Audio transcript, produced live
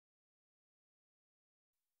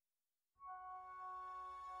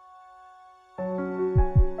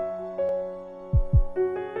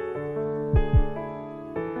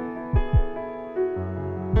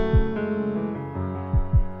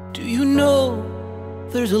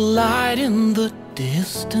there's a light in the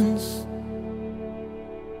distance.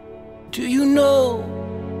 Do you know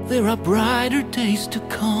there are brighter days to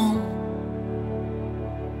come?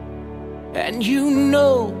 And you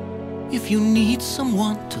know, if you need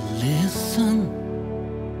someone to listen,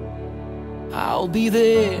 I'll be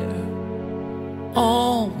there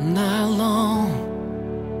all night long.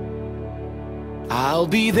 I'll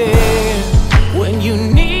be there when you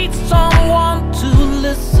need someone to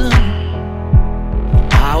listen.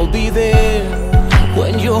 I'll be there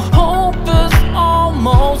when your hope is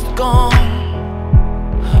almost gone.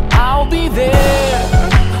 I'll be there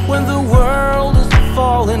when the world is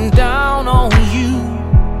falling down on you.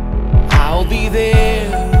 I'll be there,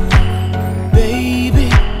 baby,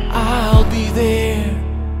 I'll be there.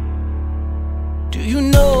 Do you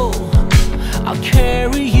know I'll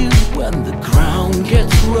carry you when the ground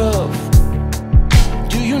gets rough?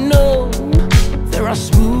 Do you know there are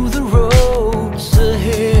smoother roads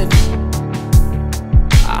ahead?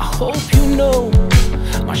 I hope you know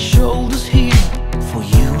my shoulder's here for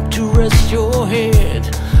you to rest your head.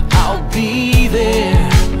 I'll be there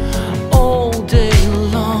all day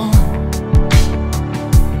long.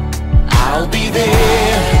 I'll be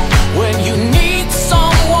there when you need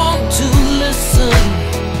someone to listen.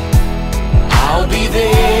 I'll be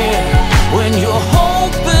there when your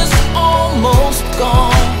hope is almost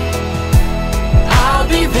gone. I'll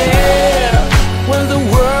be there when the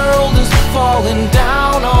world is falling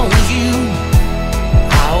down on you.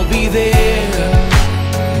 I'll be there,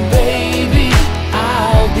 baby,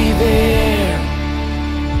 I'll be there.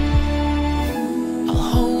 I'll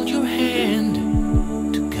hold your hand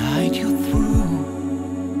to guide you through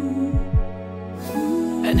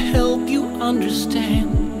and help you understand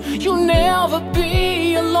you'll never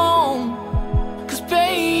be alone. 'Cause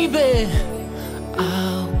baby,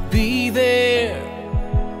 I'll be there.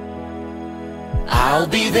 I'll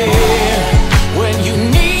be there.